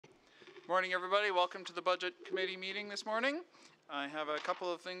Morning, everybody. Welcome to the Budget Committee meeting this morning. I have a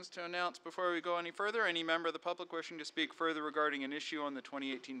couple of things to announce before we go any further. Any member of the public wishing to speak further regarding an issue on the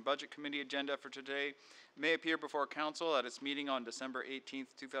 2018 Budget Committee agenda for today may appear before Council at its meeting on December 18th,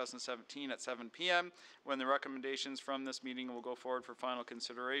 2017 at 7 p.m. when the recommendations from this meeting will go forward for final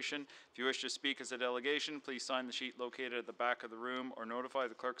consideration. If you wish to speak as a delegation, please sign the sheet located at the back of the room or notify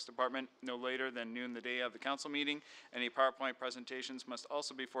the Clerk's Department no later than noon the day of the Council meeting. Any PowerPoint presentations must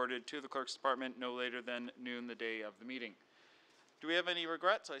also be forwarded to the Clerk's Department no later than noon the day of the meeting. Do we have any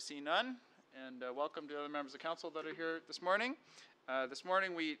regrets? I see none. And welcome to the other members of Council that are here this morning. This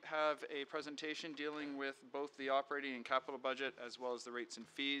morning we have a presentation dealing with both the operating and capital budget as well as the rates and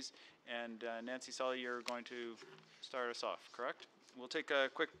fees. And Nancy Sully, you're going to start us off, correct? We'll take a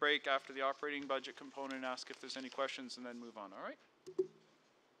quick break after the operating budget component, ask if there's any questions, and then move on, all right?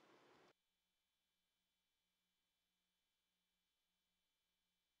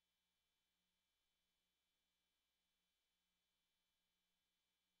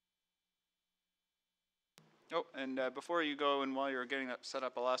 Oh, and before you go and while you're getting that set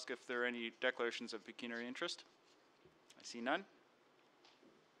up, I'll ask if there are any declarations of pecuniary interest. I see none.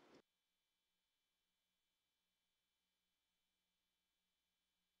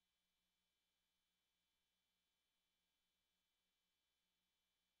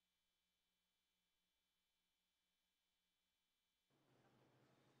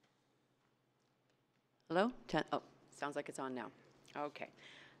 Hello? Oh, sounds like it's on now. Okay.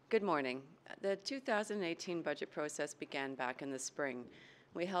 Good morning. The 2018 budget process began back in the spring.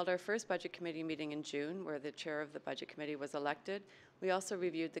 We held our first Budget Committee meeting in June, where the chair of the Budget Committee was elected. We also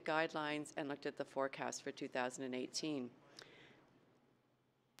reviewed the guidelines and looked at the forecast for 2018.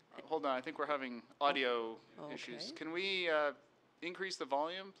 Hold on, I think we're having audio issues. Can we increase the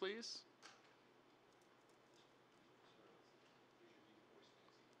volume, please?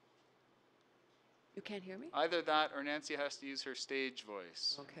 You can't hear me? Either that or Nancy has to use her stage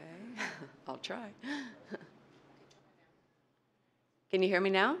voice. Okay, I'll try. Can you hear me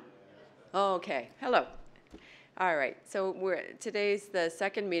now? Oh, okay, hello. All right, so today's the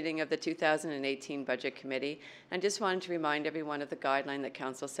second meeting of the 2018 Budget Committee, and just wanted to remind everyone of the guideline that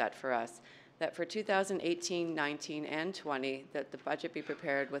Council set for us, that for 2018, 19, and 20, that the budget be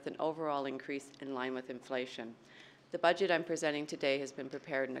prepared with an overall increase in line with inflation. The budget I'm presenting today has been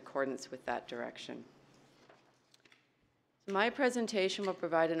prepared in accordance with that direction. My presentation will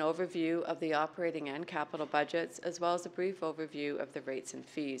provide an overview of the operating and capital budgets, as well as a brief overview of the rates and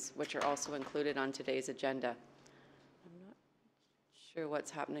fees, which are also included on today's agenda. I'm not sure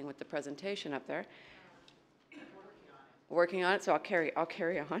what's happening with the presentation up there. Working on it, so I'll carry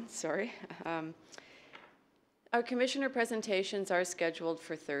on, sorry. Our commissioner presentations are scheduled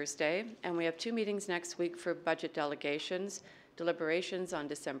for Thursday, and we have 2 meetings next week for budget delegations, deliberations on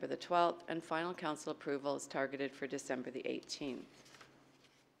December the 12th, and final council approval is targeted for December the 18th.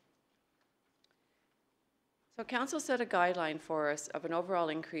 So council set a guideline for us of an overall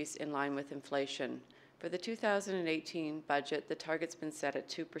increase in line with inflation. For the 2018 budget, the target's been set at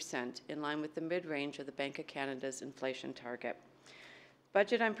 2%, in line with the mid-range of the Bank of Canada's inflation target.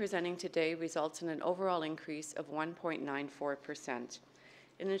 Budget I'm presenting today results in an overall increase of 1.94%.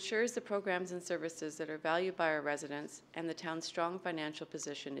 It ensures the programs and services that are valued by our residents and the town's strong financial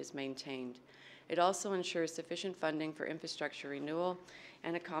position is maintained. It also ensures sufficient funding for infrastructure renewal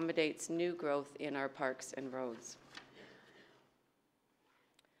and accommodates new growth in our parks and roads.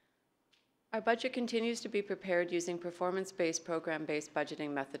 Our budget continues to be prepared using performance-based, program-based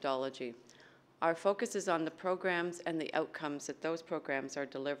budgeting methodology. Our focus is on the programs and the outcomes that those programs are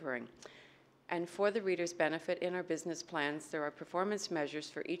delivering. And for the reader's benefit, in our business plans, there are performance measures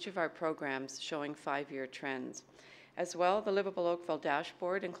for each of our programs showing 5-year trends. As well, the Livable Oakville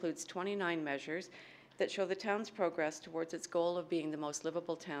dashboard includes 29 measures that show the town's progress towards its goal of being the most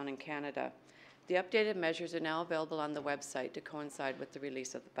livable town in Canada. The updated measures are now available on the website to coincide with the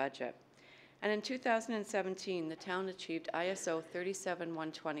release of the budget. And in 2017, the town achieved ISO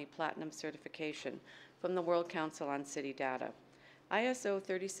 37120 Platinum certification from the World Council on City Data. ISO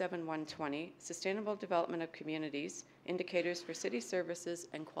 37120, Sustainable Development of Communities, Indicators for City Services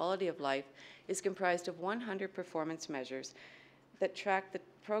and Quality of Life, is comprised of 100 performance measures that track the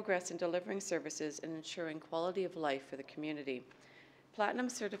progress in delivering services and ensuring quality of life for the community. Platinum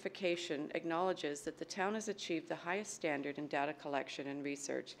certification acknowledges that the town has achieved the highest standard in data collection and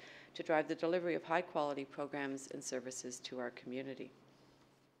research to drive the delivery of high-quality programs and services to our community.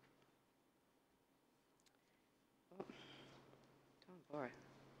 Oh boy.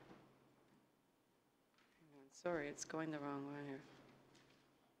 Sorry, it's going the wrong way here.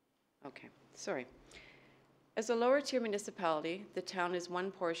 Okay, sorry. As a lower-tier municipality, the town is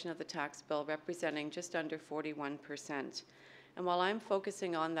one portion of the tax bill representing just under 41%. And while I'm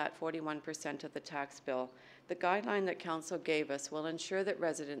focusing on that 41% of the tax bill, the guideline that Council gave us will ensure that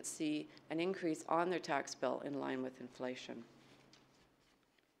residents see an increase on their tax bill in line with inflation.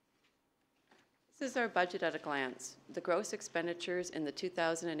 This is our budget at a glance. The gross expenditures in the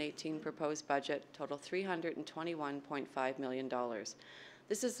 2018 proposed budget total $321.5 million.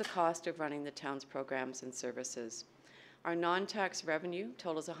 This is the cost of running the town's programs and services. Our non-tax revenue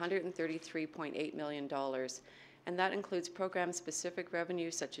totals $133.8 million, and that includes program-specific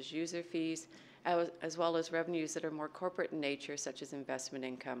revenue such as user fees, as well as revenues that are more corporate in nature, such as investment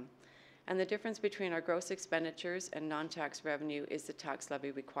income. And the difference between our gross expenditures and non-tax revenue is the tax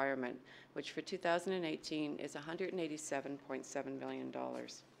levy requirement, which for 2018 is $187.7 million.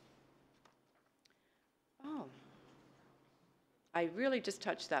 Oh. I really just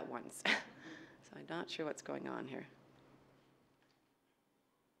touched that once, so I'm not sure what's going on here.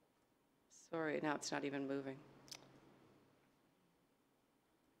 Sorry, now it's not even moving.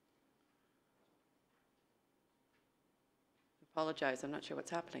 Apologize, I'm not sure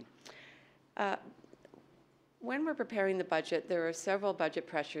what's happening. When we're preparing the budget, there are several budget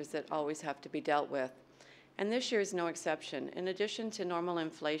pressures that always have to be dealt with, and this year is no exception. In addition to normal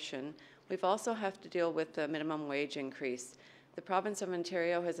inflation, we've also have to deal with the minimum wage increase. The province of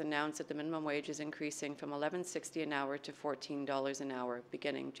Ontario has announced that the minimum wage is increasing from $11.60 an hour to $14 an hour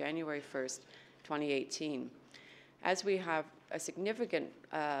beginning January 1st, 2018. As we have a significant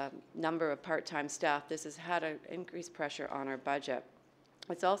number of part-time staff, this has had an increased pressure on our budget.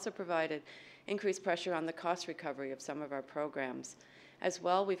 It's also provided increased pressure on the cost recovery of some of our programs. As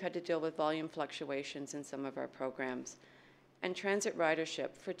well, we've had to deal with volume fluctuations in some of our programs. And transit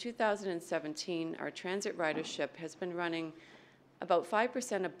ridership. For 2017, our transit ridership has been running about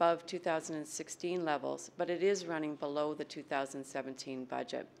 5% above 2016 levels, but it is running below the 2017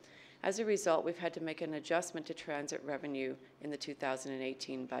 budget. As a result, we've had to make an adjustment to transit revenue in the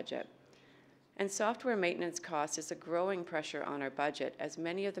 2018 budget. And software maintenance costs is a growing pressure on our budget, as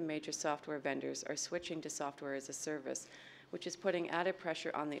many of the major software vendors are switching to software as a service, which is putting added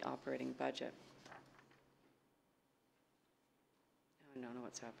pressure on the operating budget. I don't know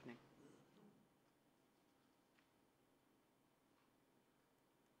what's happening.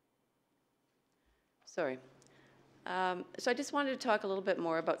 Sorry. So I just wanted to talk a little bit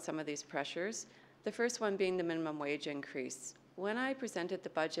more about some of these pressures. The first one being the minimum wage increase. When I presented the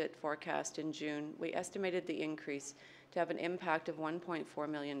budget forecast in June, we estimated the increase to have an impact of $1.4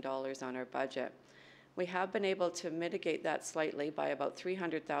 million on our budget. We have been able to mitigate that slightly by about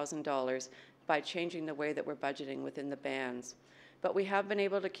 $300,000 by changing the way that we're budgeting within the bands. But we have been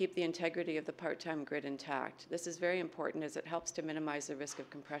able to keep the integrity of the part-time grid intact. This is very important as it helps to minimize the risk of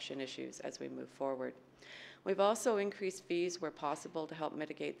compression issues as we move forward. We've also increased fees where possible to help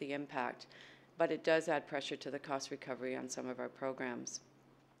mitigate the impact, but it does add pressure to the cost recovery on some of our programs.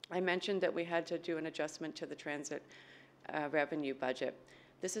 I mentioned that we had to do an adjustment to the transit revenue budget.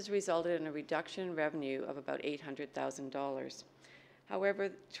 This has resulted in a reduction in revenue of about $800,000. However,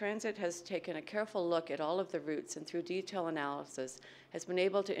 transit has taken a careful look at all of the routes and through detailed analysis has been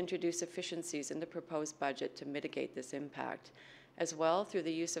able to introduce efficiencies in the proposed budget to mitigate this impact. As well, through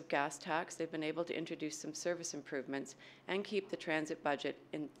the use of gas tax, they've been able to introduce some service improvements and keep the transit budget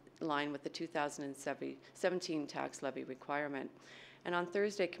in line with the 2017 tax levy requirement. And on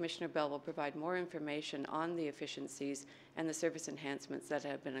Thursday, Commissioner Bell will provide more information on the efficiencies and the service enhancements that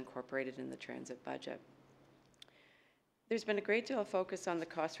have been incorporated in the transit budget. There's been a great deal of focus on the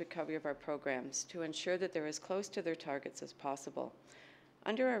cost recovery of our programs to ensure that they're as close to their targets as possible.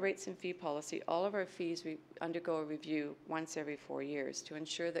 Under our rates and fee policy, all of our fees undergo a review once every 4 years to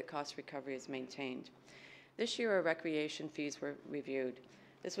ensure that cost recovery is maintained. This year, our recreation fees were reviewed.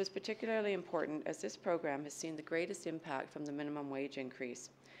 This was particularly important as this program has seen the greatest impact from the minimum wage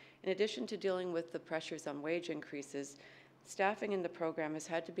increase. In addition to dealing with the pressures on wage increases, staffing in the program has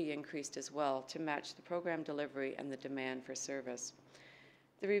had to be increased as well to match the program delivery and the demand for service.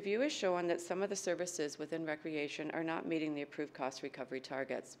 The review has shown that some of the services within recreation are not meeting the approved cost recovery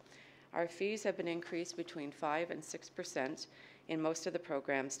targets. Our fees have been increased between 5% and 6% in most of the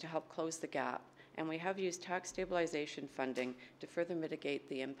programs to help close the gap, and we have used tax stabilization funding to further mitigate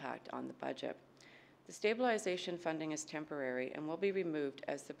the impact on the budget. The stabilization funding is temporary and will be removed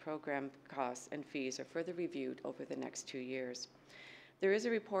as the program costs and fees are further reviewed over the next 2 years. There is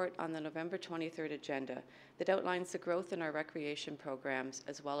a report on the November 23rd agenda that outlines the growth in our recreation programs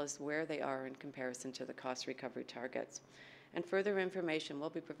as well as where they are in comparison to the cost recovery targets. And further information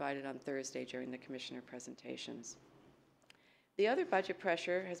will be provided on Thursday during the Commissioner presentations. The other budget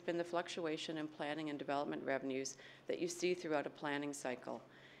pressure has been the fluctuation in planning and development revenues that you see throughout a planning cycle.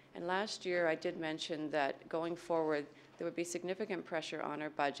 And last year I did mention that going forward there would be significant pressure on our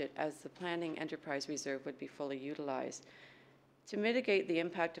budget as the planning enterprise reserve would be fully utilized. To mitigate the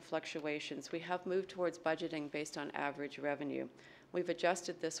impact of fluctuations, we have moved towards budgeting based on average revenue. We've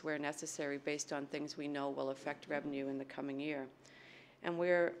adjusted this where necessary based on things we know will affect revenue in the coming year. And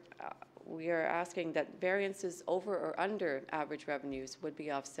we are asking that variances over or under average revenues would be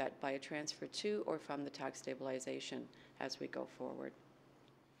offset by a transfer to or from the tax stabilization as we go forward.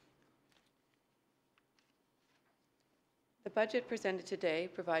 The budget presented today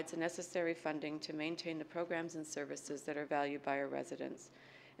provides the necessary funding to maintain the programs and services that are valued by our residents.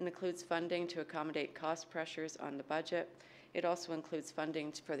 It includes funding to accommodate cost pressures on the budget. It also includes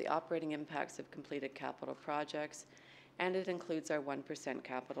funding for the operating impacts of completed capital projects, and it includes our 1%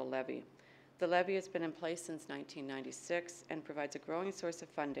 capital levy. The levy has been in place since 1996 and provides a growing source of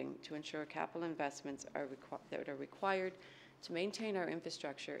funding to ensure capital investments that are required to maintain our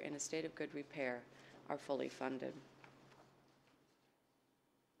infrastructure in a state of good repair are fully funded.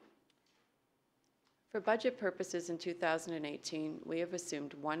 For budget purposes in 2018, we have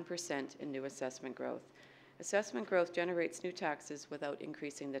assumed 1% in new assessment growth. Assessment growth generates new taxes without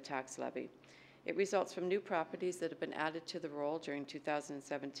increasing the tax levy. It results from new properties that have been added to the roll during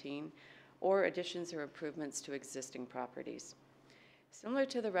 2017 or additions or improvements to existing properties. Similar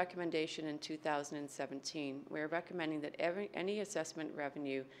to the recommendation in 2017, we are recommending that any assessment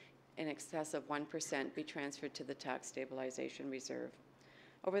revenue in excess of 1% be transferred to the tax stabilization reserve.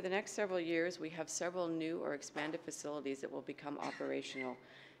 Over the next several years, we have several new or expanded facilities that will become operational,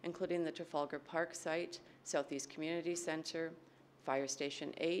 including the Trafalgar Park site, Southeast Community Center, Fire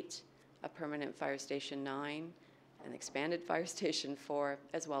Station 8, a permanent Fire Station 9, an expanded Fire Station 4,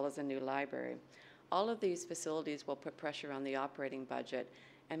 as well as a new library. All of these facilities will put pressure on the operating budget,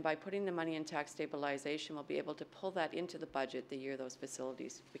 and by putting the money in tax stabilization, we'll be able to pull that into the budget the year those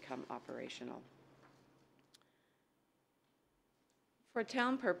facilities become operational. For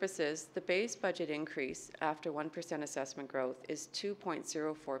town purposes, the base budget increase after 1% assessment growth is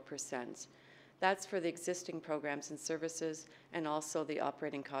 2.04%. That's for the existing programs and services and also the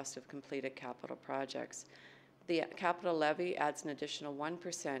operating cost of completed capital projects. The capital levy adds an additional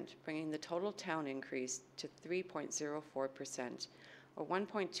 1%, bringing the total town increase to 3.04%, or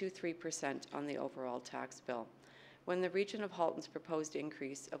 1.23% on the overall tax bill. When the region of Halton's proposed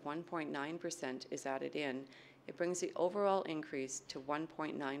increase of 1.9% is added in, it brings the overall increase to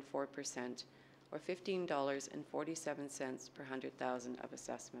 1.94%, or $15.47 per 100,000 of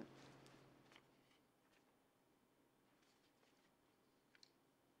assessment.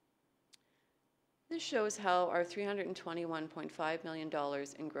 This shows how our $321.5 million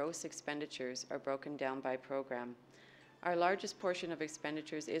in gross expenditures are broken down by program. Our largest portion of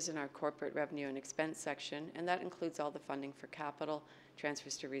expenditures is in our corporate revenue and expense section, and that includes all the funding for capital,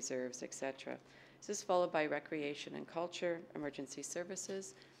 transfers to reserves, etc. This is followed by recreation and culture, emergency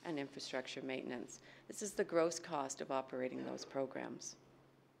services, and infrastructure maintenance. This is the gross cost of operating those programs.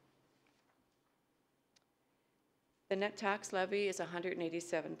 The net tax levy is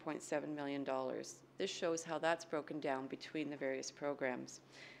 $187.7 million. This shows how that's broken down between the various programs.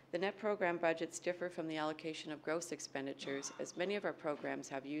 The net program budgets differ from the allocation of gross expenditures, as many of our programs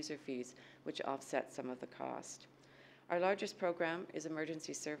have user fees, which offset some of the cost. Our largest program is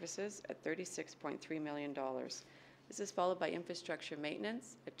emergency services at $36.3 million. This is followed by infrastructure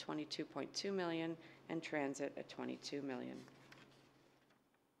maintenance at $22.2 million and transit at $22 million.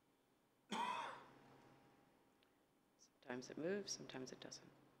 Sometimes it moves, sometimes it doesn't.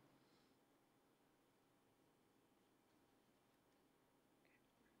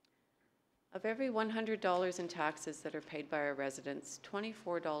 Of every $100 in taxes that are paid by our residents,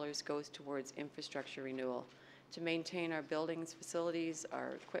 $24 goes towards infrastructure renewal to maintain our buildings, facilities,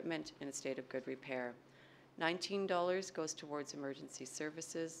 our equipment in a state of good repair. $19 goes towards emergency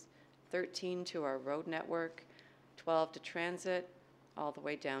services, $13 to our road network, $12 to transit, all the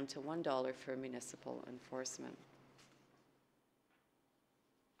way down to $1 for municipal enforcement.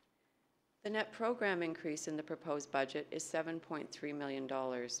 The net program increase in the proposed budget is $7.3 million.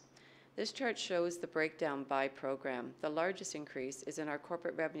 This chart shows the breakdown by program. The largest increase is in our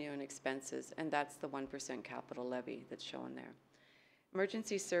corporate revenue and expenses, and that's the 1% capital levy that's shown there.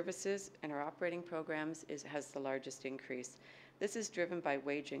 Emergency services and our operating programs has the largest increase. This is driven by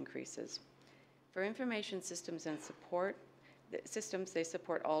wage increases. For information systems and support, they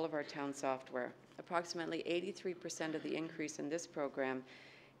support all of our town software. Approximately 83% of the increase in this program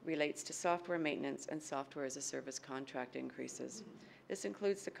relates to software maintenance and software as a service contract increases. This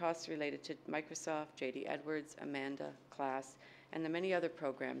includes the costs related to Microsoft, J.D. Edwards, Amanda, Class, and the many other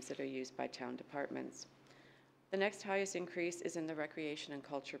programs that are used by town departments. The next highest increase is in the Recreation and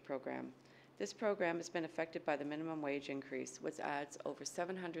Culture program. This program has been affected by the minimum wage increase, which adds over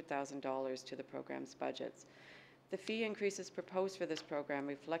 $700,000 to the program's budgets. The fee increases proposed for this program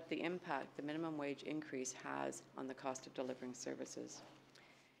reflect the impact the minimum wage increase has on the cost of delivering services.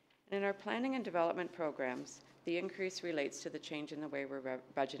 And in our planning and development programs, the increase relates to the change in the way we're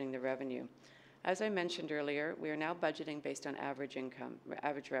budgeting the revenue. As I mentioned earlier, we are now budgeting based on average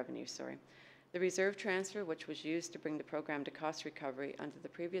revenue. The reserve transfer, which was used to bring the program to cost recovery under the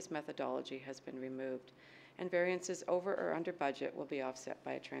previous methodology, has been removed, and variances over or under budget will be offset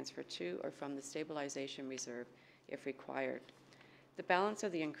by a transfer to or from the stabilization reserve if required. The balance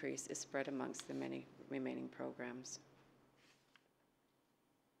of the increase is spread amongst the many remaining programs.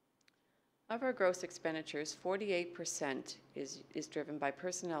 Of our gross expenditures, 48% is driven by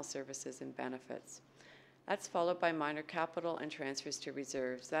personnel services and benefits. That's followed by minor capital and transfers to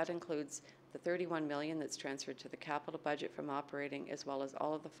reserves. That includes the $31 million that's transferred to the capital budget from operating, as well as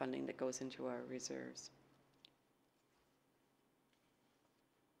all of the funding that goes into our reserves.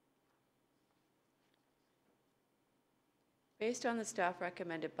 Based on the staff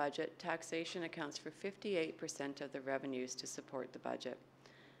recommended budget, taxation accounts for 58% of the revenues to support the budget.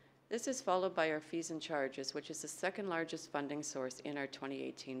 This is followed by our fees and charges, which is the second largest funding source in our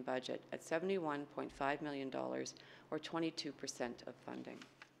 2018 budget at $71.5 million, or 22% of funding.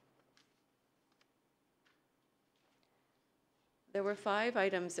 There were 5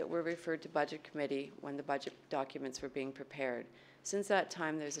 items that were referred to Budget Committee when the budget documents were being prepared. Since that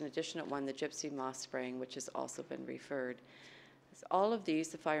time, there's an additional one, the gypsy moth spraying, which has also been referred. All of these,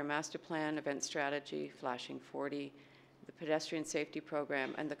 the Fire Master Plan, Event Strategy, Flashing 40, the Pedestrian Safety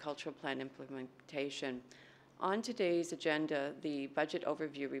Program, and the Cultural Plan implementation. On today's agenda, the Budget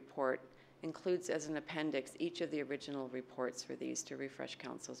Overview Report includes as an appendix each of the original reports for these to refresh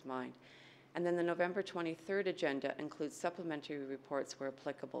Council's mind. And then the November 23rd agenda includes supplementary reports where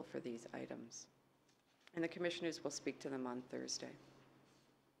applicable for these items. And the Commissioners will speak to them on Thursday.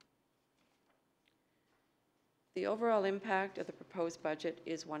 The overall impact of the proposed budget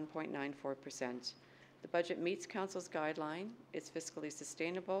is 1.94%. The budget meets Council's guideline, is fiscally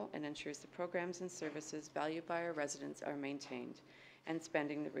sustainable, and ensures the programs and services valued by our residents are maintained, and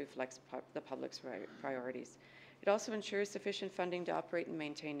spending that reflects the public's priorities. It also ensures sufficient funding to operate and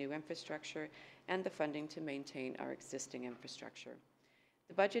maintain new infrastructure and the funding to maintain our existing infrastructure.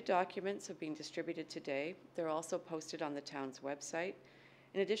 The budget documents have been distributed today. They're also posted on the town's website.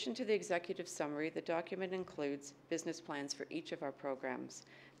 In addition to the executive summary, the document includes business plans for each of our programs.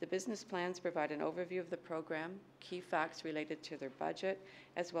 The business plans provide an overview of the program, key facts related to their budget,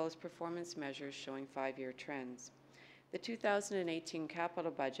 as well as performance measures showing 5-year trends. The 2018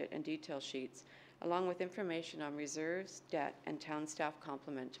 capital budget and detail sheets, along with information on reserves, debt, and town staff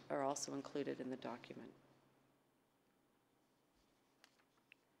complement, are also included in the document.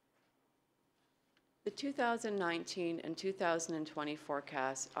 The 2019 and 2020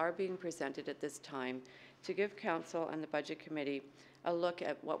 forecasts are being presented at this time to give Council and the Budget Committee a look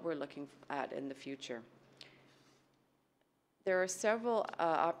at what we're looking at in the future. There are several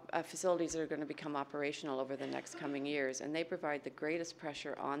facilities that are going to become operational over the next coming years, and they provide the greatest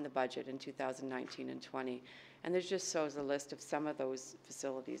pressure on the budget in 2019 and 20. And this just shows a list of some of those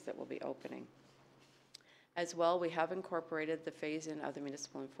facilities that will be opening. As well, we have incorporated the phase-in of the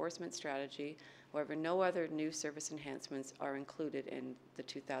municipal enforcement strategy. However, no other new service enhancements are included in the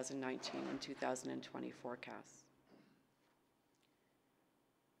 2019 and 2020 forecasts.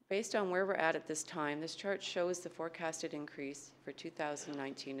 Based on where we're at this time, this chart shows the forecasted increase for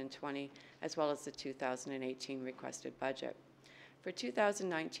 2019 and 20, as well as the 2018 requested budget. For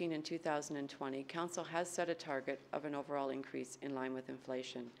 2019 and 2020, Council has set a target of an overall increase in line with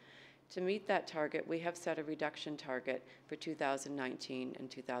inflation. To meet that target, we have set a reduction target for 2019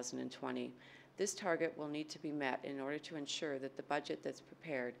 and 2020. This target will need to be met in order to ensure that the budget that's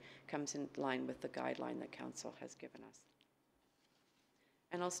prepared comes in line with the guideline that Council has given us.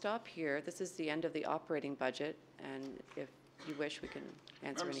 And I'll stop here. This is the end of the operating budget, and if you wish, we can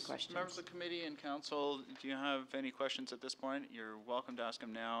answer any questions. Members of the committee and council, do you have any questions at this point? You're welcome to ask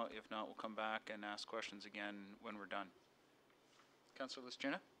them now. If not, we'll come back and ask questions again when we're done. Councillor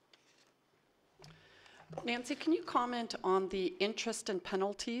Liszczyna? Nancy, can you comment on the interest and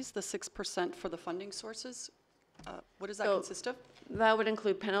penalties, the 6% for the funding sources? What does that consist of? That would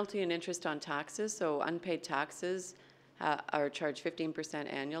include penalty and interest on taxes. So unpaid taxes are charged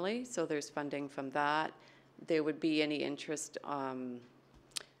 15% annually. So there's funding from that. There would be any interest. I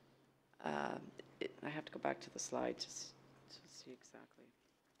have to go back to the slide just see exactly.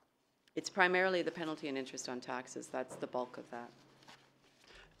 It's primarily the penalty and interest on taxes. That's the bulk of that.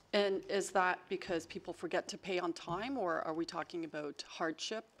 And is that because people forget to pay on time, or are we talking about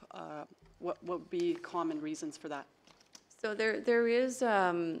hardship? What would be common reasons for that? So there is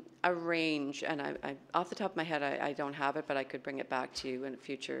a range, and I off the top of my head, I don't have it, but I could bring it back to you in a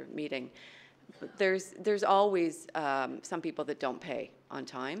future meeting. But there's always some people that don't pay on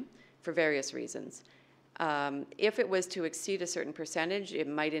time for various reasons. If it was to exceed a certain percentage, it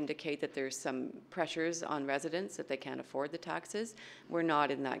might indicate that there's some pressures on residents that they can't afford the taxes. We're not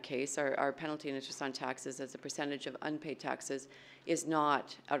in that case. Our penalty and interest on taxes as a percentage of unpaid taxes is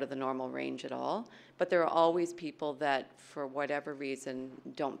not out of the normal range at all. But there are always people that, for whatever reason,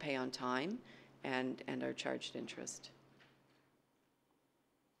 don't pay on time and are charged interest.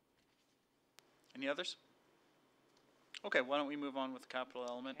 Any others? Okay, why don't we move on with the capital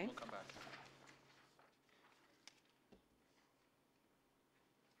element? Okay. We'll come back.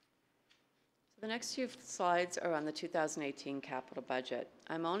 The next few slides are on the 2018 capital budget.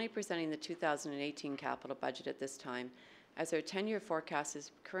 I'm only presenting the 2018 capital budget at this time, as our 10-year forecast is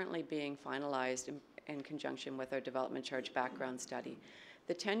currently being finalized in conjunction with our development charge background study.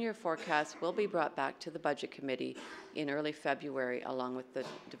 The 10-year forecast will be brought back to the Budget Committee in early February, along with the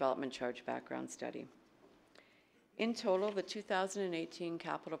development charge background study. In total, the 2018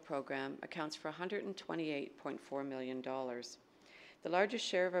 capital program accounts for $128.4 million. The largest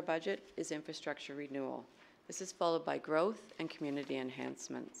share of our budget is infrastructure renewal. This is followed by growth and community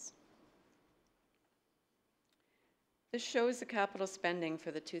enhancements. This shows the capital spending for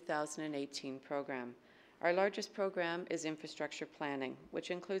the 2018 program. Our largest program is infrastructure planning,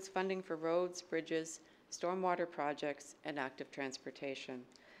 which includes funding for roads, bridges, stormwater projects, and active transportation.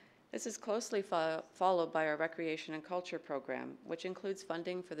 This is closely followed by our recreation and culture program, which includes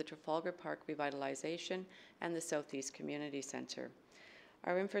funding for the Trafalgar Park revitalization and the Southeast Community Center.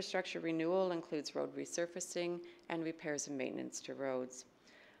 Our infrastructure renewal includes road resurfacing and repairs and maintenance to roads.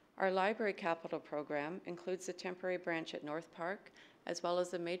 Our library capital program includes the temporary branch at North Park, as well as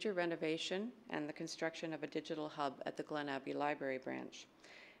the major renovation and the construction of a digital hub at the Glen Abbey Library branch.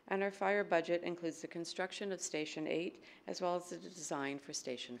 And our fire budget includes the construction of Station 8, as well as the design for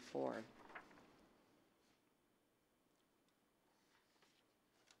Station 4.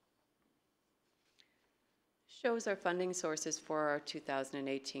 Shows our funding sources for our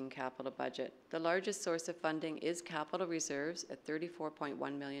 2018 capital budget. The largest source of funding is capital reserves at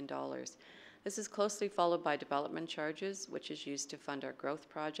 $34.1 million. This is closely followed by development charges, which is used to fund our growth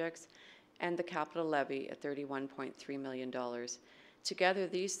projects, and the capital levy at $31.3 million. Together,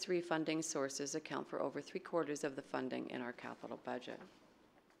 these three funding sources account for over 3/4 of the funding in our capital budget.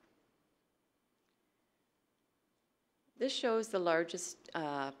 This shows the largest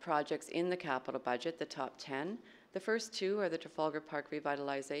projects in the capital budget, the top 10. The first two are the Trafalgar Park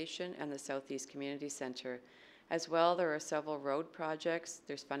revitalization and the Southeast Community Center. As well, there are several road projects.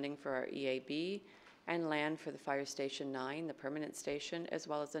 There's funding for our EAB and land for the Fire Station 9, the permanent station, as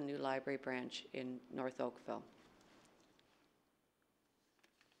well as a new library branch in North Oakville.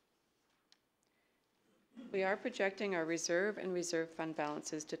 We are projecting our reserve and reserve fund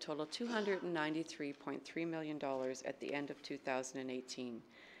balances to total $293.3 million at the end of 2018.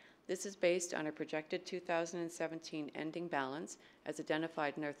 This is based on a projected 2017 ending balance as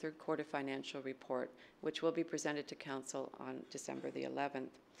identified in our third quarter financial report, which will be presented to Council on December the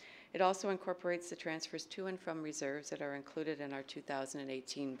 11th. It also incorporates the transfers to and from reserves that are included in our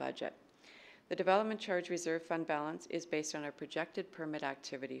 2018 budget. The development charge reserve fund balance is based on our projected permit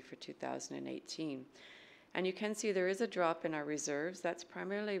activity for 2018. And you can see there is a drop in our reserves. That's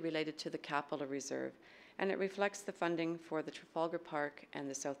primarily related to the capital reserve, and it reflects the funding for the Trafalgar Park and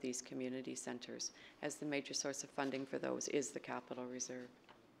the Southeast Community Centers, as the major source of funding for those is the capital reserve.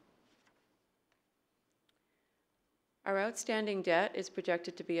 Our outstanding debt is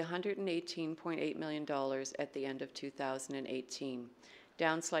projected to be $118.8 million at the end of 2018,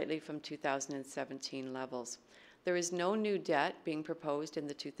 down slightly from 2017 levels. There is no new debt being proposed in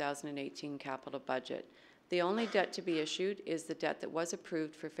the 2018 capital budget. The only debt to be issued is the debt that was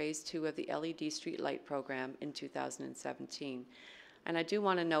approved for Phase 2 of the LED streetlight program in 2017. And I do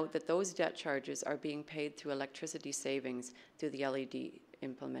want to note that those debt charges are being paid through electricity savings through the LED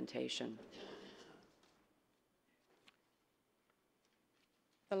implementation.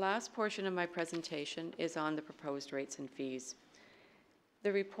 The last portion of my presentation is on the proposed rates and fees.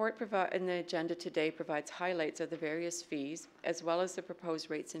 The report in the agenda today provides highlights of the various fees, as well as the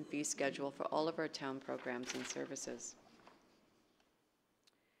proposed rates and fee schedule for all of our town programs and services.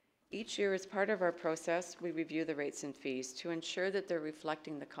 Each year, as part of our process, we review the rates and fees to ensure that they're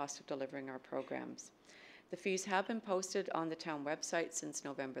reflecting the cost of delivering our programs. The fees have been posted on the town website since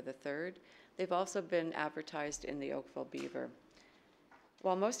November the 3rd. They've also been advertised in the Oakville Beaver.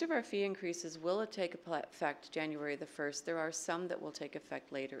 While most of our fee increases will take effect January the 1st, there are some that will take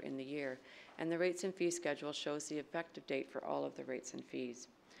effect later in the year, and the rates and fee schedule shows the effective date for all of the rates and fees.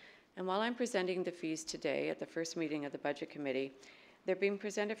 And while I'm presenting the fees today at the first meeting of the Budget Committee, they're being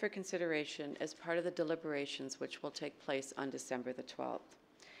presented for consideration as part of the deliberations which will take place on December the 12th.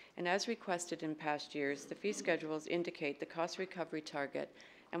 And as requested in past years, the fee schedules indicate the cost recovery target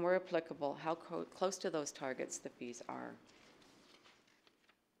and, where applicable, how close to those targets the fees are.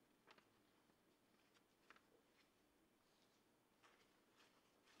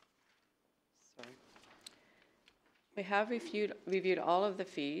 We have reviewed all of the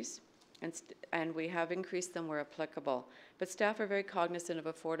fees, and we have increased them where applicable, but staff are very cognizant of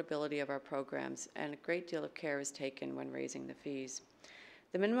affordability of our programs, and a great deal of care is taken when raising the fees.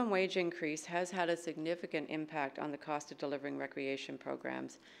 The minimum wage increase has had a significant impact on the cost of delivering recreation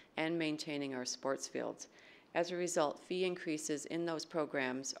programs and maintaining our sports fields. As a result, fee increases in those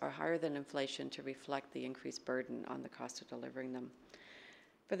programs are higher than inflation to reflect the increased burden on the cost of delivering them.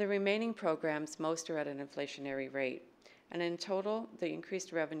 For the remaining programs, most are at an inflationary rate, and in total, the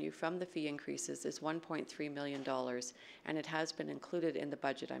increased revenue from the fee increases is $1.3 million, and it has been included in the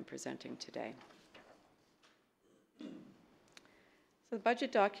budget I'm presenting today. So the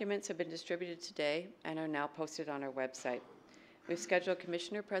budget documents have been distributed today and are now posted on our website. We've scheduled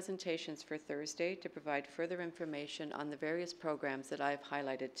commissioner presentations for Thursday to provide further information on the various programs that I've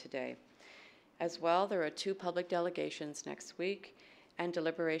highlighted today. As well, there are 2 public delegations next week, and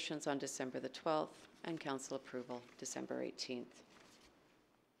deliberations on December the 12th, and council approval December 18th.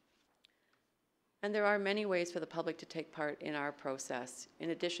 And there are many ways for the public to take part in our process. In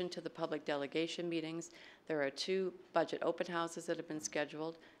addition to the public delegation meetings, there are 2 budget open houses that have been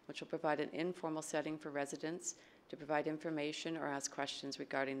scheduled, which will provide an informal setting for residents to provide information or ask questions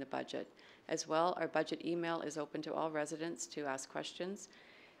regarding the budget. As well, our budget email is open to all residents to ask questions,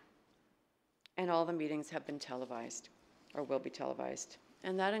 and all the meetings have been televised, or will be televised.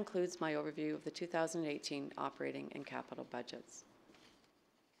 And that includes my overview of the 2018 operating and capital budgets.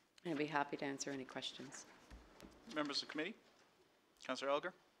 And I'd be happy to answer any questions. Members of the committee? Councillor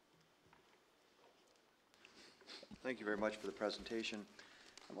Elgar? Thank you very much for the presentation.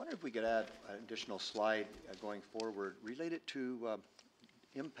 I wonder if we could add an additional slide going forward related to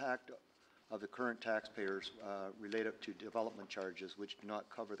impact of the current taxpayers related to development charges which do not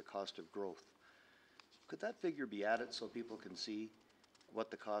cover the cost of growth. Could that figure be added so people can see what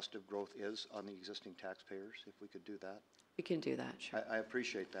the cost of growth is on the existing taxpayers, if we could do that? We can do that, sure. I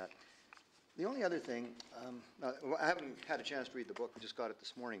appreciate that. The only other thing, I haven't had a chance to read the book, we just got it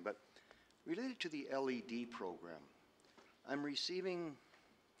this morning, but related to the LED program, I'm receiving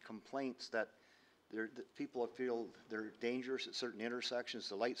complaints that people feel they're dangerous at certain intersections,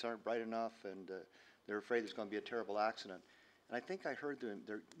 the lights aren't bright enough, and they're afraid there's going to be a terrible accident. And I think I heard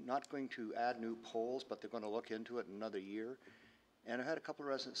they're not going to add new poles, but they're going to look into it in another year. And I had a couple of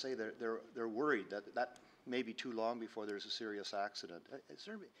residents say they're worried that may be too long before there's a serious accident.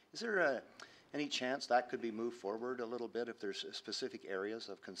 Is there any chance that could be moved forward a little bit if there's specific areas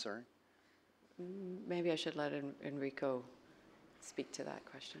of concern? Maybe I should let Enrico speak to that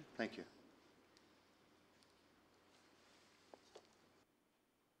question. Thank you.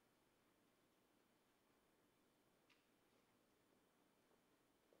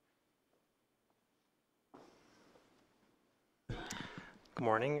 Good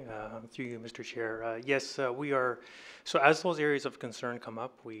morning, through you, Mr. Chair. Yes, we are. So as those areas of concern come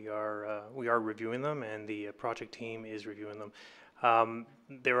up, we are reviewing them, and the project team is reviewing them.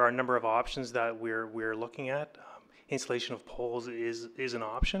 There are a number of options that we're looking at. Installation of poles is an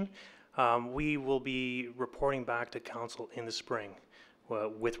option. We will be reporting back to council in the spring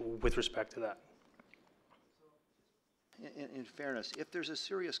with respect to that. In fairness, if there's a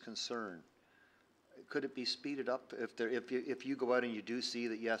serious concern, could it be speeded up if you go out and you do see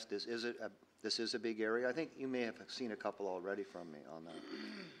that, yes, this is a big area? I think you may have seen a couple already from me on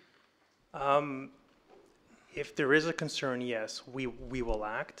that. If there is a concern, yes, we will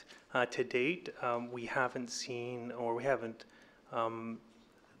act. To date, we haven't seen, or we haven't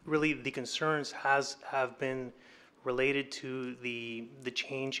really, the concerns have been related to the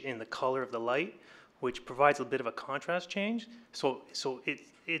change in the color of the light, which provides a bit of a contrast change. So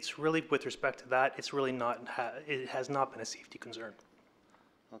it's really, with respect to that, it's really not, it has not been a safety concern.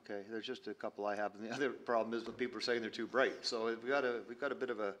 Okay, there's just a couple I have, and the other problem is when people are saying they're too bright. So we've got a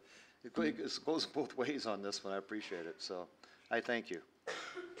bit of a, it goes both ways on this one. I appreciate it. So I thank you.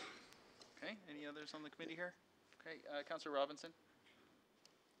 Okay, any others on the committee here? Okay, Councillor Robinson?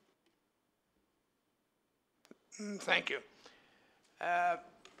 Thank you.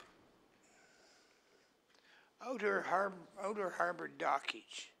 Outer Harbor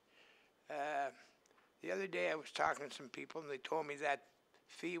dockage. The other day I was talking to some people and they told me that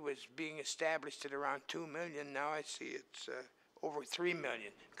fee was being established at around $2 million. Now I see it's over $3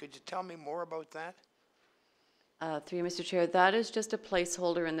 million. Could you tell me more about that? Through you, Mr. Chair, that is just a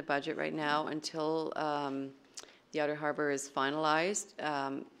placeholder in the budget right now until the Outer Harbor is finalized.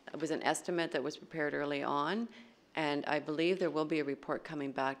 It was an estimate that was prepared early on, and I believe there will be a report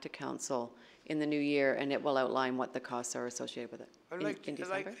coming back to council in the new year, and it will outline what the costs are associated with it. In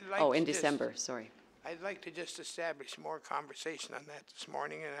December? Oh, in December, sorry. I'd like to just establish more conversation on that this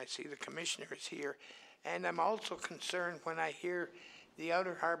morning, and I see the commissioner is here. And I'm also concerned when I hear the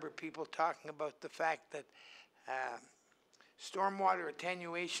Outer Harbor people talking about the fact that stormwater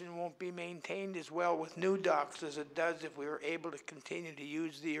attenuation won't be maintained as well with new docks as it does if we were able to continue to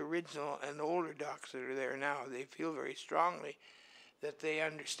use the original and older docks that are there now. They feel very strongly that they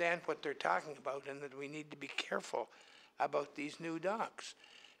understand what they're talking about and that we need to be careful about these new docks,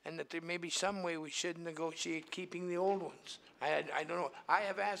 and that there may be some way we should negotiate keeping the old ones. I don't know. I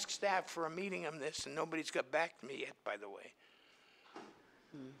have asked staff for a meeting on this, and nobody's got back to me yet, by the way.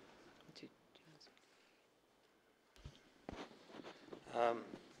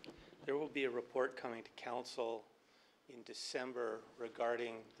 There will be a report coming to council in December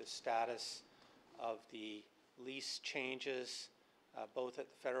regarding the status of the lease changes, both at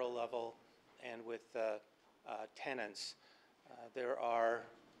the federal level and with tenants. There are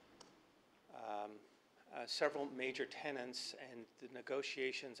several major tenants, and the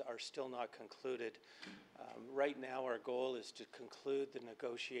negotiations are still not concluded. Right now, our goal is to conclude the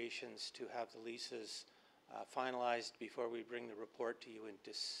negotiations to have the leases finalized before we bring the report to you in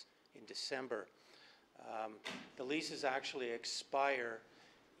December. The leases actually expire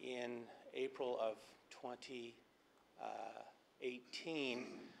in April of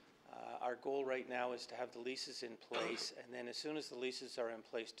 2018. Our goal right now is to have the leases in place, and then as soon as the leases are in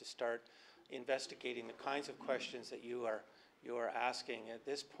place, to start investigating the kinds of questions that you are asking. At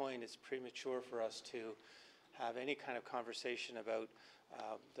this point, it's premature for us to have any kind of conversation about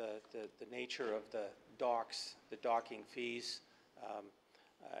the nature of the docks, the docking fees.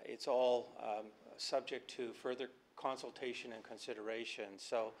 It's all subject to further consultation and consideration.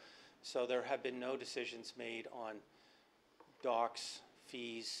 So there have been no decisions made on docks,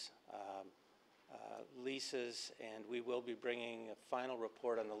 fees, leases, and we will be bringing a final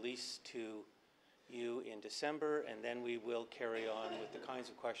report on the lease to you in December, and then we will carry on with the kinds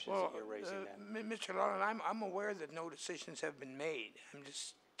of questions that you're raising then. Mr. Lawler, I'm aware that no decisions have been made. I'm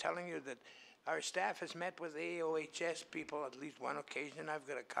just telling you that our staff has met with the AOHS people at least one occasion. I've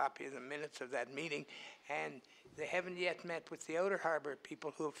got a copy of the minutes of that meeting, and they haven't yet met with the Outer Harbor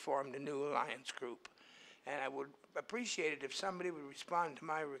people who have formed a new alliance group. And I would appreciate it if somebody would respond to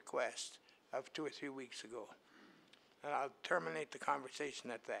my request of 2 or 3 weeks ago. And I'll terminate the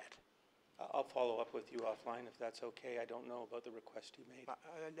conversation at that. I'll follow up with you offline if that's okay. I don't know about the request you made.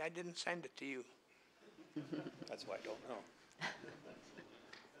 I didn't send it to you. That's why I don't know.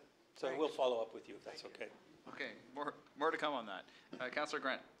 So we'll follow up with you if that's okay. Okay, more to come on that. Councillor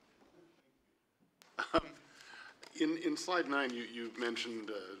Grant. In slide 9, you mentioned,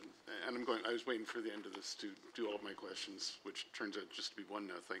 and I was waiting for the end of this to do all of my questions, which turns out just to be one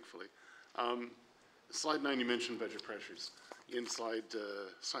now, thankfully. Slide 9, you mentioned budget pressures. In slide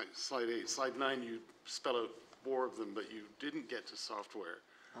 8, slide 9, you spell out 4 of them, but you didn't get to software.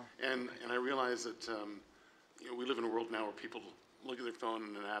 Oh. And I realize that we live in a world now where people look at their phone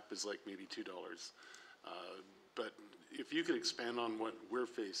and an app is like maybe $2. But if you could expand on what we're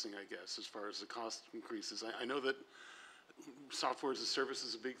facing, I guess, as far as the cost increases. I know that software as a service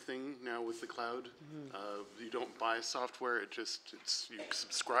is a big thing now with the cloud. Mm-hmm. You don't buy software, you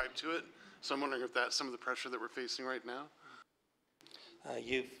subscribe to it. So I'm wondering if that's some of the pressure that we're facing right now.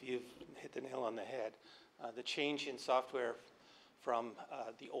 You've hit the nail on the head. The change in software from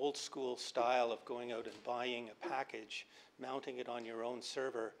the old school style of going out and buying a package, mounting it on your own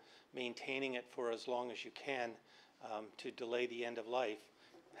server, maintaining it for as long as you can to delay the end of life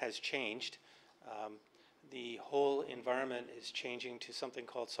has changed. The whole environment is changing to something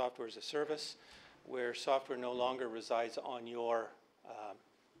called software as a service, where software no longer resides on your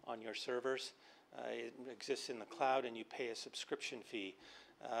servers. It exists in the cloud, and you pay a subscription fee.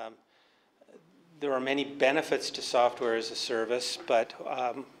 There are many benefits to software as a service, but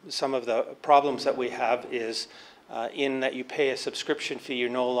some of the problems that we have is in that you pay a subscription fee, you're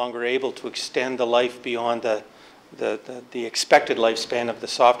no longer able to extend the life beyond the expected lifespan of the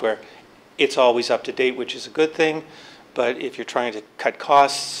software. It's always up to date, which is a good thing, but if you're trying to cut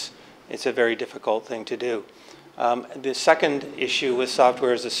costs, it's a very difficult thing to do. The second issue with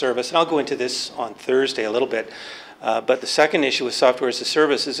software as a service, and I'll go into this on Thursday a little bit, but the second issue with software as a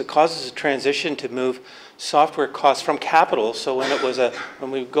service is it causes a transition to move software costs from capital. So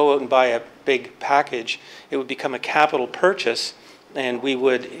when we go out and buy a big package, it would become a capital purchase, and we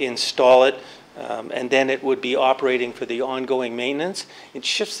would install it, and then it would be operating for the ongoing maintenance. It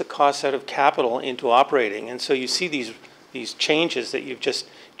shifts the costs out of capital into operating, and so you see these changes that you've just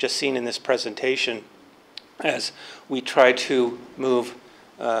seen in this presentation as we try to move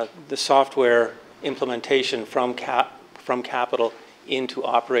the software implementation from capital into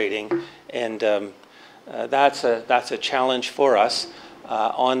operating, and that's a challenge for us.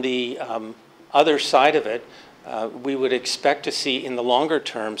 On the other side of it, we would expect to see in the longer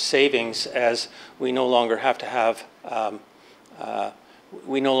term savings as we no longer have to have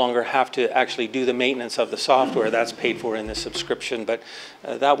we no longer have to actually do the maintenance of the software. That's paid for in the subscription, but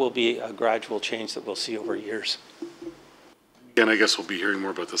that will be a gradual change that we'll see over years. And I guess we'll be hearing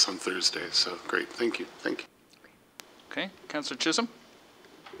more about this on Thursday, so great, thank you, thank you. Okay, Councillor Chisholm?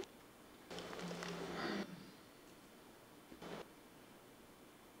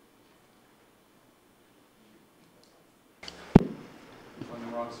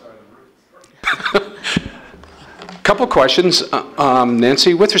 Couple questions,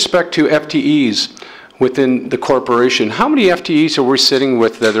 Nancy. With respect to FTEs within the corporation, how many FTEs are we sitting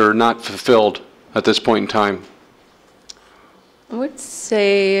with that are not fulfilled at this point in time? I would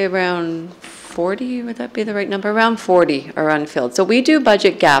say around 40, would that be the right number? Around 40 are unfilled. So we do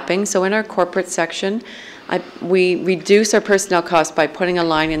budget gapping. So in our corporate section, we reduce our personnel costs by putting a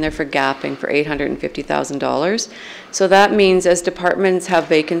line in there for gapping for $850,000. So that means as departments have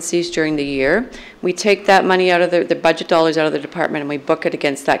vacancies during the year, we take that money out of the budget dollars out of the department and we book it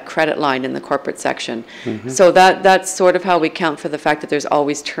against that credit line in the corporate section. So that's sort of how we count for the fact that there's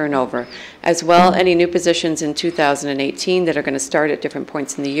always turnover. As well, any new positions in 2018 that are going to start at different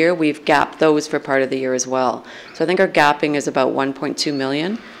points in the year, we've gapped those for part of the year as well. So I think our gapping is about 1.2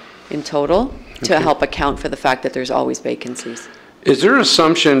 million in total to help account for the fact that there's always vacancies. Is there an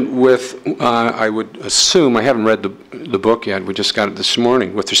assumption with, I would assume, I haven't read the book yet, we just got it this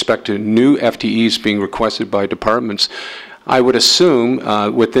morning, with respect to new FTEs being requested by departments, I would assume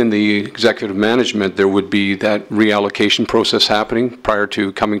within the executive management there would be that reallocation process happening prior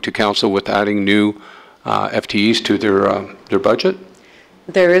to coming to council with adding new FTEs to their budget?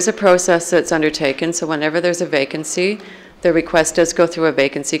 There is a process that's undertaken, so whenever there's a vacancy, the request does go through a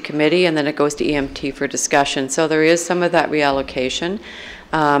vacancy committee and then it goes to EMT for discussion. So there is some of that reallocation.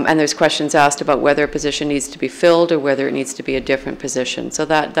 And there's questions asked about whether a position needs to be filled or whether it needs to be a different position. So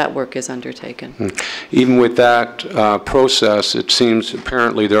that work is undertaken. Even with that process, it seems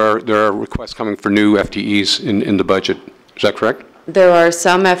apparently there are requests coming for new FTEs in the budget. Is that correct? There are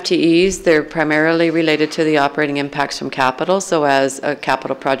some FTEs. They're primarily related to the operating impacts from capital. So as a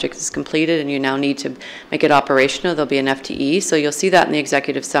capital project is completed and you now need to make it operational, there'll be an FTE. So you'll see that in the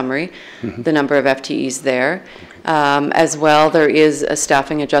executive summary, the number of FTEs there. As well, there is a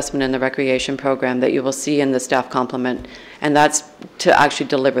staffing adjustment in the recreation program that you will see in the staff complement, and that's to actually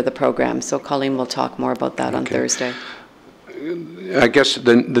deliver the program. So Colleen will talk more about that on Thursday. I guess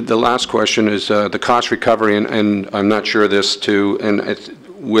the last question is the cost recovery, and I'm not sure this too, and it's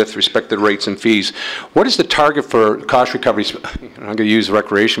with respect to rates and fees. What is the target for cost recovery? I'm going to use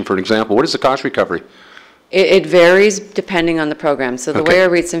recreation for an example. What is the cost recovery? It varies depending on the program. So the way our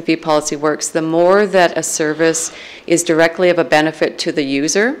rates and fee policy works, the more that a service is directly of a benefit to the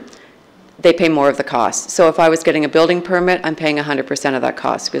user, they pay more of the cost. So if I was getting a building permit, I'm paying 100% of that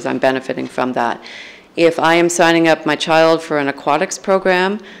cost because I'm benefiting from that. If I am signing up my child for an aquatics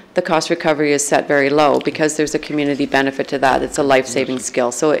program, the cost recovery is set very low because there's a community benefit to that. It's a life-saving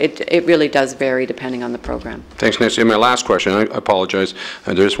skill. So it really does vary depending on the program. Thanks, Nancy. And my last question, I apologize,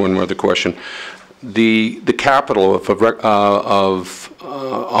 there's one more other question. The capital of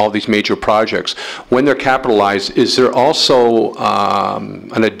all these major projects, when they're capitalized, is there also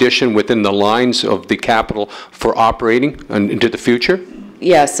an addition within the lines of the capital for operating into the future?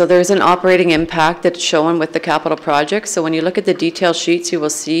 Yes, so there's an operating impact that's shown with the capital project. So when you look at the detail sheets, you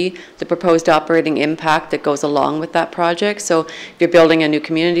will see the proposed operating impact that goes along with that project. So if you're building a new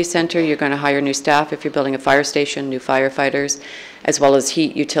community center, you're going to hire new staff. If you're building a fire station, new firefighters, as well as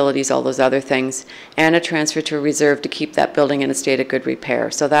heat, utilities, all those other things, and a transfer to a reserve to keep that building in a state of good repair.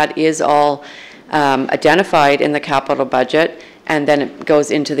 So that is all identified in the capital budget, and then it goes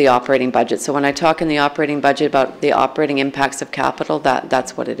into the operating budget. So when I talk in the operating budget about the operating impacts of capital,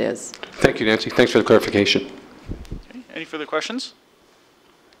 that's what it is. Thank you, Nancy. Thanks for the clarification. Okay. Any further questions?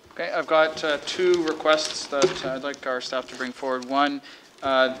 Okay, I've got two requests that I'd like our staff to bring forward. One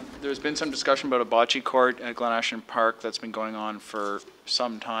There's been some discussion about a bocce court at Glen Ashton Park that's been going on for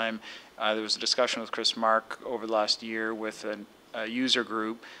some time. There was a discussion with Chris Mark over the last year with a user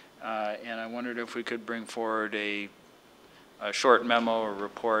group, and I wondered if we could bring forward a short memo or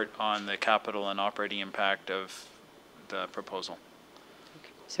report on the capital and operating impact of the proposal.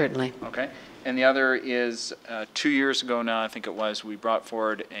 Certainly. Okay. And the other is 2 years ago now, I think it was, we brought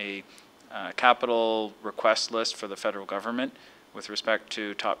forward a capital request list for the federal government with respect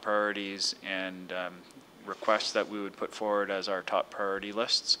to top priorities and requests that we would put forward as our top priority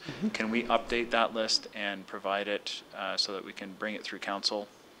lists. Can we update that list and provide it so that we can bring it through council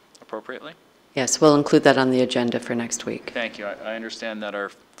appropriately? Yes, we'll include that on the agenda for next week. Thank you. I understand that our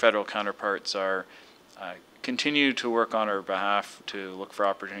federal counterparts are continue to work on our behalf to look for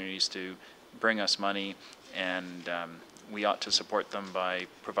opportunities to bring us money, and we ought to support them by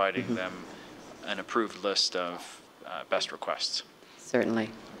providing them an approved list of best requests. Certainly.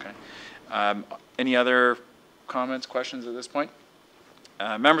 Okay. Any other comments, questions at this point?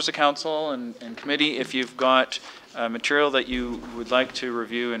 Members of council and committee, if you've got material that you would like to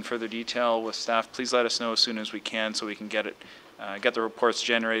review in further detail with staff, please let us know as soon as we can so we can get it, get the reports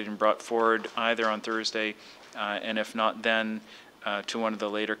generated and brought forward either on Thursday, and if not then to one of the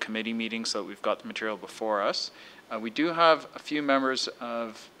later committee meetings so that we've got the material before us. We do have a few members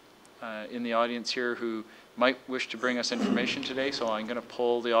of in the audience here who might wish to bring us information today, so I'm going to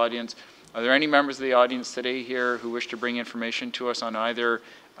poll the audience. Are there any members of the audience today here who wish to bring information to us on either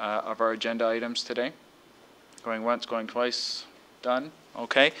of our agenda items today? Going once, going twice, done?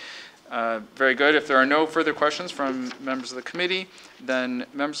 Okay. Very good. If there are no further questions from members of the committee, then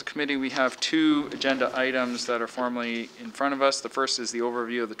members of the committee, we have two agenda items that are formally in front of us. The first is the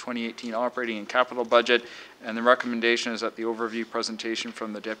overview of the 2018 operating and capital budget, and the recommendation is that the overview presentation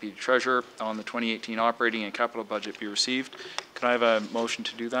from the Deputy Treasurer on the 2018 operating and capital budget be received. Could I have a motion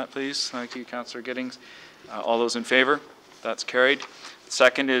to do that, please? Thank you, Councillor Giddings. All those in favor? That's carried.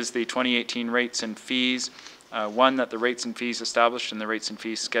 Second is the 2018 rates and fees. One, that the rates and fees established in the rates and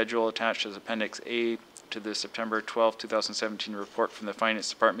fees schedule attached as Appendix A to the September 12, 2017 report from the Finance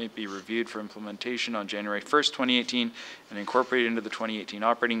Department be reviewed for implementation on January 1st, 2018 and incorporated into the 2018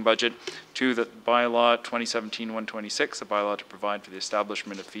 operating budget. Two, that bylaw 2017-126, the bylaw to provide for the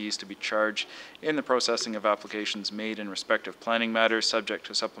establishment of fees to be charged in the processing of applications made in respect of planning matters subject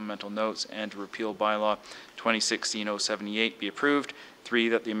to supplemental notes and to repeal bylaw 2016-078 be approved. Three,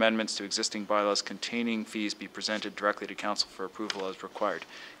 that the amendments to existing bylaws containing fees be presented directly to council for approval as required.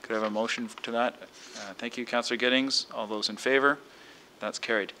 Could I have a motion to that? Thank you, Councillor Giddings. All those in favor? That's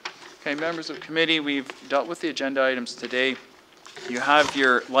carried. Okay, members of committee, we've dealt with the agenda items today. You have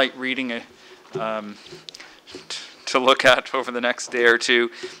your light reading to look at over the next day or two.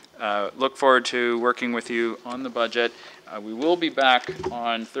 Look forward to working with you on the budget. We will be back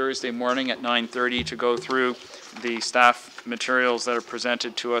on Thursday morning at 9:30 to go through the staff materials that are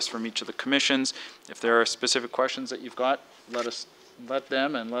presented to us from each of the commissions. If there are specific questions that you've got, let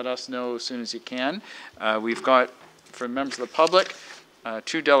them and let us know as soon as you can. We've got, for members of the public,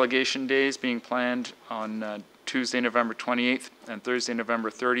 2 delegation days being planned on Tuesday, November 28th and Thursday, November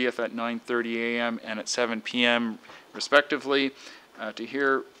 30th at 9:30 a.m. and at 7 p.m. respectively. To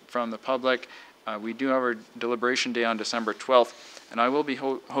hear from the public, we do have our deliberation day on December 12th, and I will be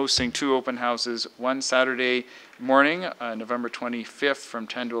hosting 2 open houses, one Saturday morning, November 25th from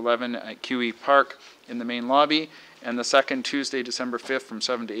 10 to 11 at QE Park in the main lobby, and the second Tuesday, December 5th from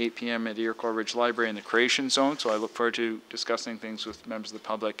 7 to 8 p.m. at the Iroquois Ridge Library in the Creation Zone. So I look forward to discussing things with members of the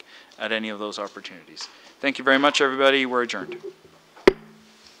public at any of those opportunities. Thank you very much, everybody. We're adjourned.